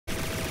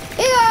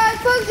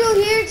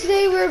Pugzo here.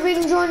 Today we're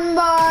being joined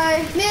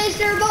by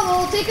Mr.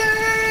 Bubble Ticker.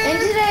 And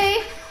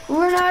today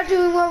we're not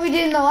doing what we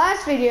did in the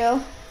last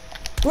video.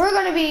 We're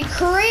gonna be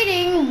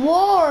creating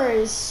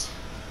wars.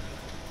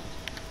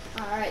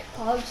 Alright,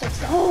 Pugs,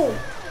 let's go.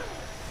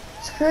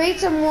 Let's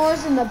create some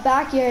wars in the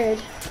backyard.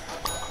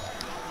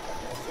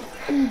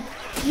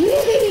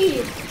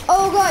 Yee!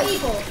 Oh guys,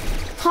 People.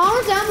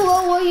 comment down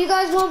below what you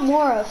guys want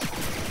more of.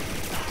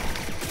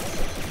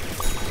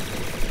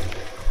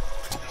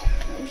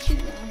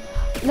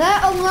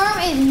 That alarm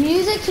is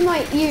music to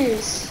my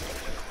ears.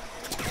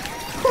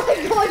 Oh my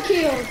god,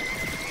 killed.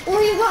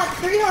 Well, you got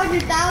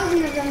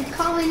 300,000 of them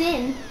coming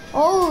in.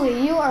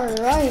 Holy, you are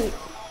right.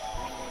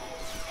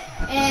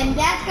 And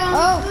that's gonna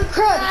Oh, be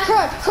crud.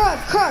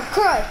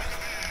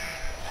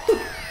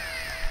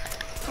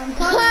 I'm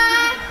coming.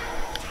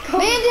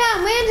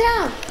 Man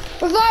down.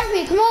 Revive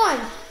me, come on.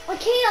 I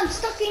can't, I'm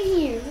stuck in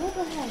here. What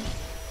the heck?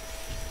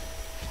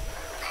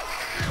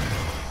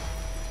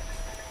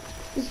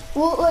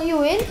 Will it let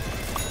you in?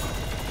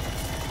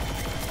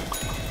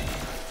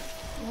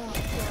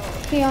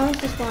 Okay, I'm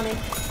just spawning.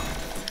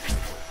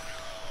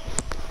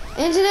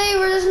 And today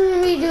we're just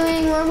going to be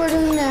doing what we're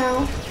doing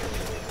now.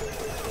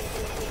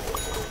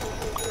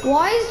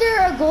 Why is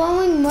there a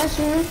glowing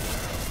mushroom?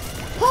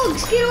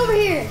 Pugs, get over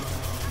here.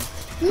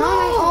 No.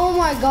 Oh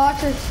my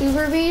gosh, a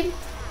super bean?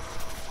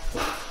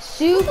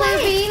 Super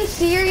bean?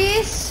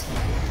 Serious?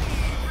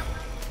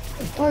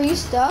 Oh, are you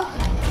stuck?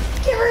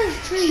 Get rid of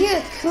the tree.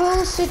 Shit,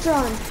 cool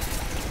citron.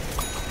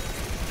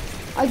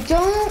 I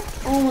don't,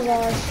 oh my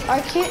gosh.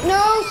 I can't,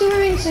 no, super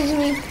bean sticks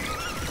me.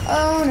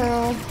 Oh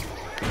no.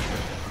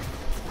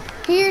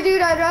 Here,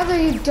 dude, I'd rather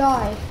you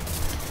die.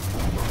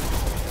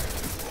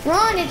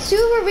 Run, it's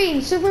super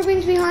bean. Super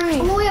bean's behind me.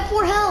 I'm only at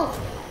 4 health.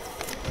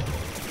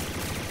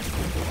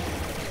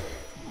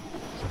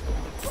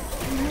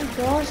 Oh my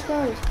gosh,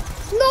 guys.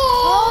 No!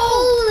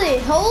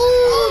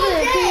 Hold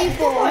it,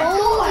 people,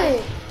 hold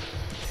it.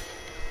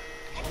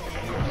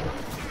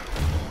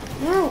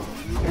 No.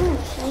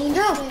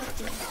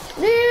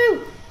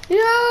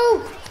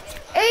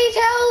 8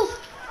 health.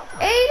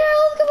 8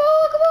 health. Come on.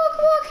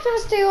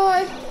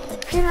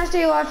 Can I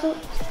stay alive?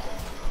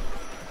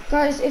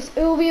 Guys, it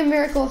will be a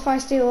miracle if I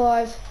stay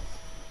alive.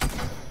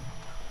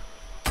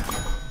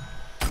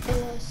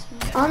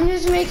 I'm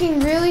just making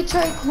really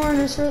tight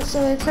corners so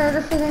it's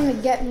harder for them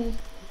to get me.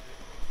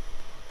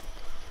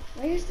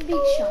 Where's the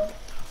big shot?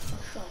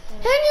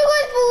 Can you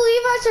guys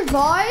believe I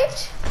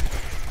survived?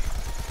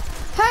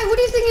 Hey, what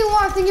do you think you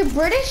are? Think you're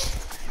British?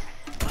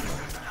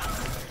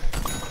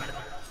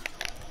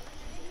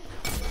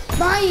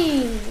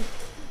 Bye.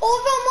 Oh, I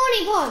found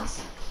money, Pugs.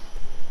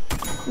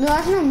 No,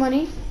 that's not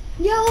money.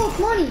 Yeah, look,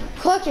 money.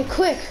 Collect it,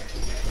 quick.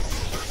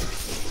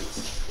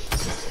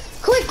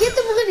 Quick, get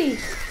the money.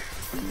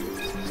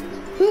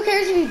 Who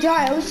cares if you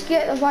die? At least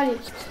get the money.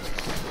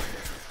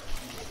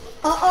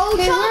 Uh-oh,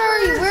 Okay,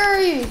 where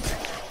are you?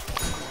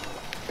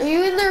 Are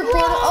you in there?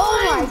 Oh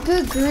my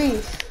good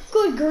grief.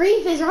 Good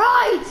grief is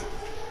right.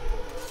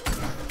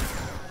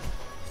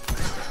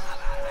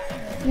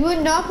 You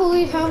would not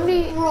believe how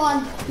many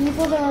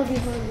people there are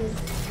behind you.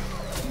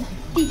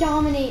 They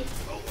dominate.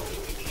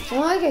 I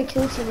want to get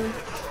killed someone.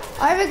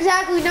 I have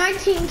exactly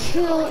 19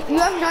 kills. You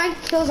have 9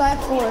 kills, I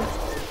have 4.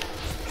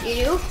 You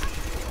do?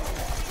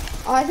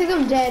 Oh, I think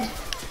I'm dead.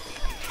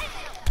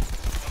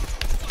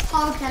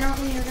 Oh, okay, I don't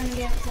think you're gonna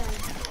get them.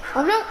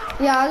 I'm not,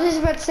 yeah, I was just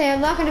about to say,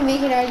 I'm not going to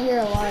make it out of here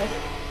alive.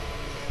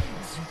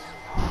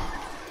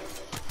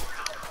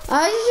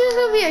 This is just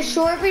going to be a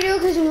short video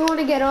because we want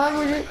to get on.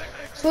 We're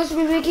supposed to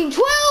be making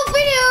 12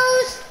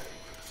 videos!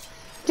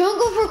 Don't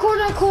go for corn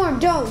on corn,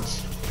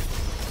 don't.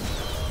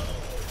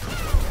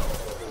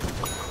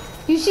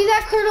 You see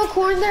that kernel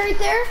corn right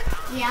there?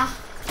 Yeah.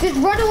 Just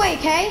run away,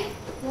 okay?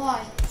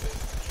 Why?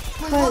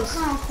 Wait, what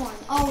kind of corn?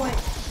 Oh, wait.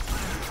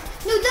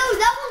 No,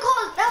 that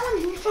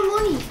one's for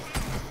money.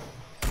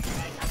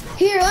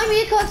 Here, let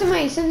me collect the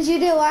money since you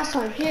did last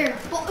time. Here.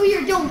 Oh,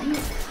 you're dumb.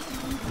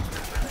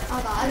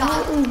 I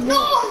got it. No,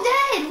 I'm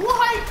dead.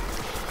 Why?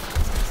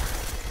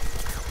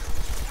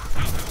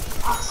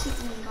 Ah,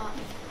 Superman got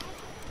me.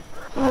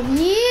 I'm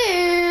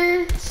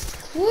here.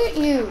 Screw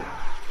you.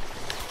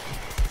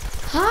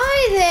 Hi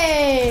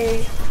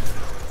there.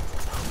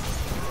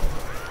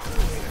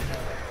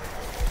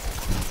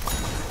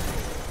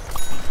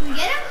 Can you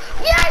get him?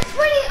 Yes,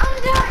 buddy, I'm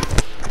dead.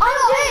 I'm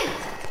dead.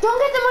 Don't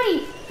get the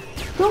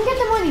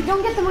money.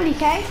 Don't get the money,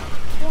 okay?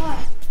 Why?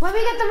 Let me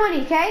get the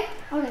money, okay?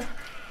 Okay.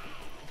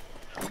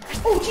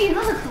 Oh, gee,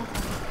 another cup.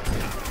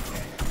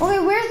 Okay,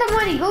 where's the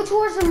money? Go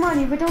towards the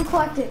money, but don't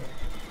collect it.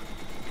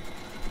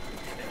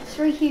 It's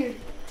right here.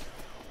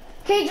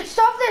 Okay, just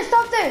stop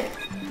there.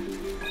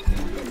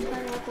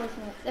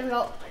 There we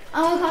go. I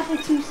only cost me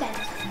 2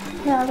 cents.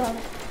 No, I got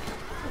it.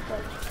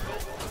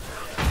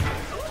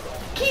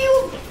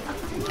 Cube!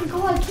 Oh my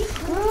god, keep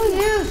Screw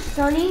you,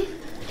 Sonny.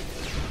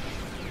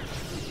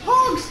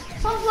 Hogs!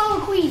 Sunflower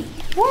Queen!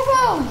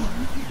 Warbo!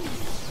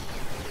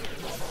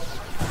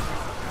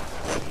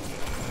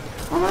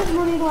 How much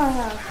money do I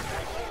have?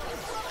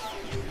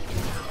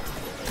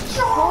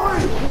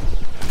 Charge!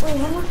 Wait,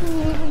 how much do you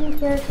need for these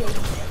characters?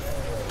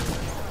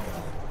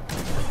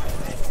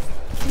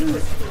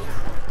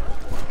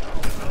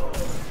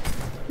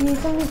 You need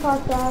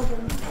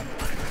 75,000.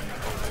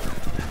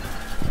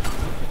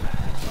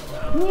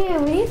 Yeah,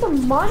 we need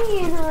some money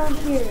in around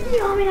here. You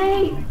know, I mean, I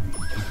hate.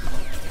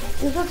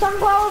 There's a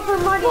sunflower for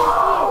money.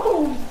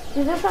 Whoa!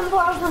 There's a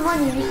sunflower for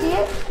money. You see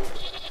it?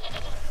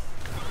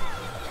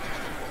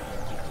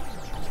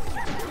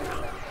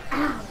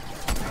 Ow.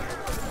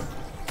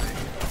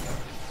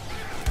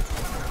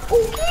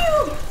 Oh,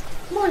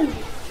 kill! Money.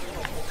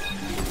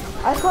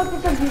 I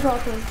collected some people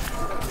off him.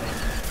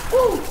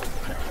 Oh!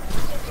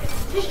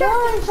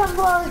 Destroy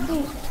sunflower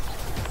seed.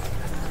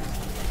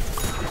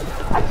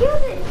 I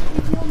killed it.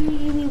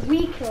 We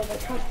killed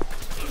it.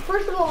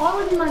 First of all, I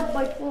was in my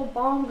little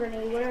bomb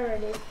grenade, whatever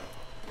it is.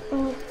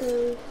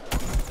 Okay.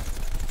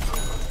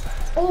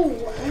 Oh,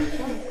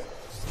 okay.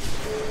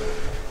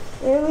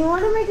 Yeah, we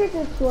want to make it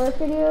a short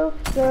video,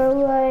 so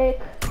like,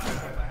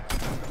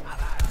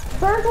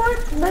 first one,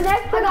 the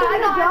next person I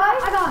to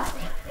die. got.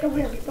 Don't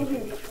get me.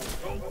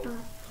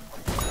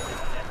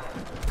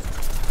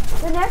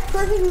 The next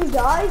person who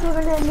dies, we're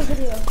gonna end the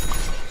video.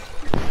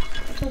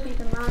 Let's hope you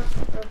can last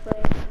or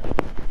play.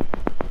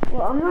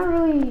 Well, I'm not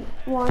really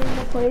wanting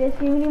to play this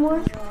game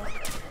anymore.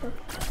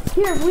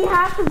 Here, we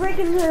have to break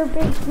into their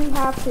base. We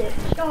have to.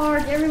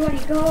 Charge, everybody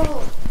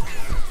go.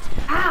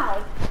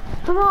 Ow.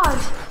 Come on.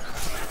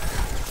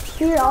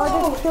 Here,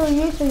 I'll just kill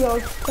you so you'll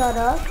shut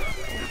up.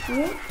 Thank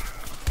you.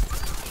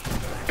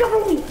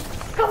 Cover me.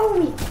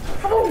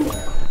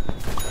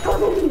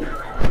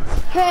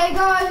 Hey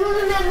guys, we're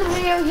gonna end the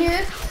video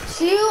here.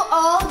 See you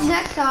all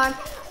next time.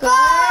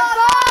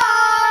 Goodbye.